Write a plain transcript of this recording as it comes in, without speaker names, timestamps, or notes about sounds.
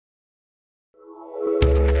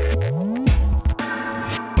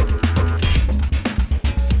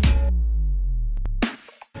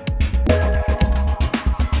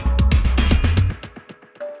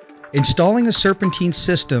Installing a Serpentine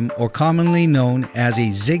system, or commonly known as a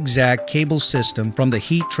Zig Zag cable system from the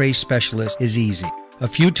heat trace specialist, is easy. A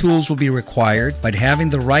few tools will be required, but having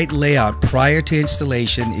the right layout prior to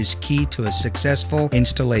installation is key to a successful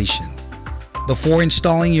installation. Before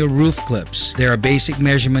installing your roof clips, there are basic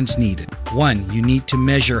measurements needed. 1. You need to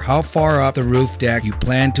measure how far up the roof deck you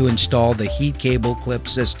plan to install the heat cable clip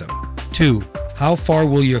system. 2. How far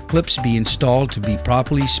will your clips be installed to be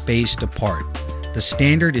properly spaced apart? The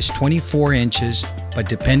standard is 24 inches, but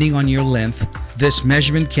depending on your length, this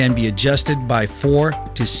measurement can be adjusted by 4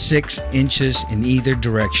 to 6 inches in either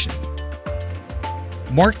direction.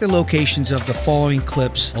 Mark the locations of the following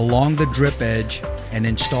clips along the drip edge and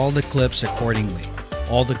install the clips accordingly.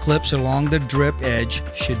 All the clips along the drip edge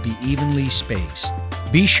should be evenly spaced.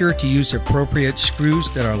 Be sure to use appropriate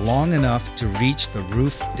screws that are long enough to reach the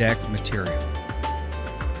roof deck material.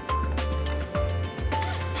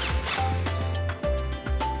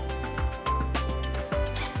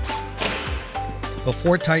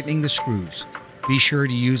 Before tightening the screws, be sure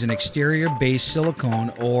to use an exterior-based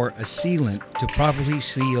silicone or a sealant to properly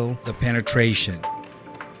seal the penetration.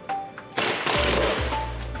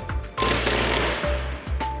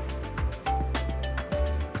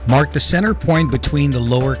 Mark the center point between the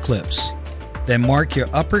lower clips. Then mark your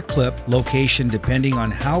upper clip location depending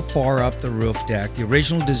on how far up the roof deck the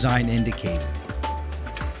original design indicated.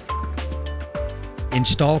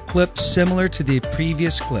 Install clips similar to the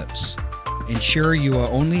previous clips. Ensure you are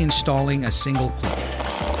only installing a single clip.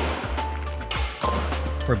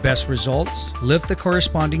 For best results, lift the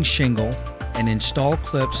corresponding shingle and install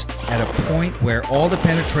clips at a point where all the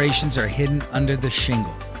penetrations are hidden under the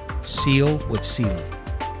shingle. Seal with sealant.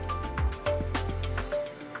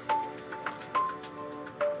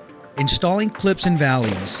 Installing clips in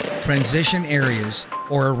valleys, transition areas,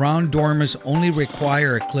 or around dormers only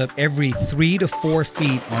require a clip every 3 to 4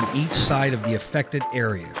 feet on each side of the affected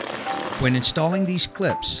area. When installing these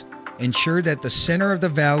clips, ensure that the center of the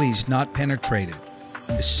valley is not penetrated.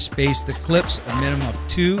 Space the clips a minimum of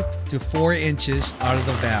 2 to 4 inches out of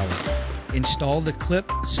the valley. Install the clip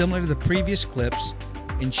similar to the previous clips.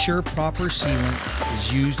 Ensure proper sealant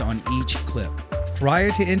is used on each clip.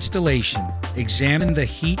 Prior to installation, examine the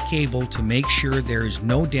heat cable to make sure there is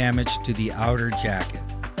no damage to the outer jacket.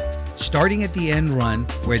 Starting at the end run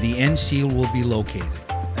where the end seal will be located,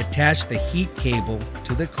 attach the heat cable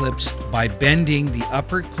to the clips by bending the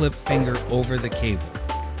upper clip finger over the cable.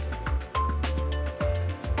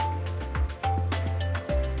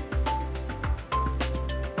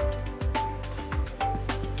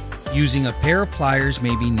 Using a pair of pliers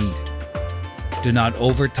may be needed. Do not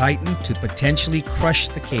over-tighten to potentially crush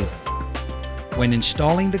the cable. When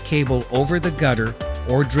installing the cable over the gutter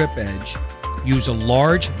or drip edge, use a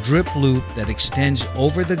large drip loop that extends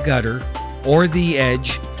over the gutter or the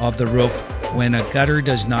edge of the roof when a gutter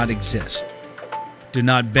does not exist. Do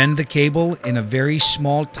not bend the cable in a very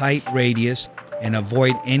small tight radius and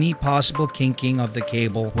avoid any possible kinking of the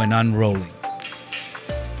cable when unrolling.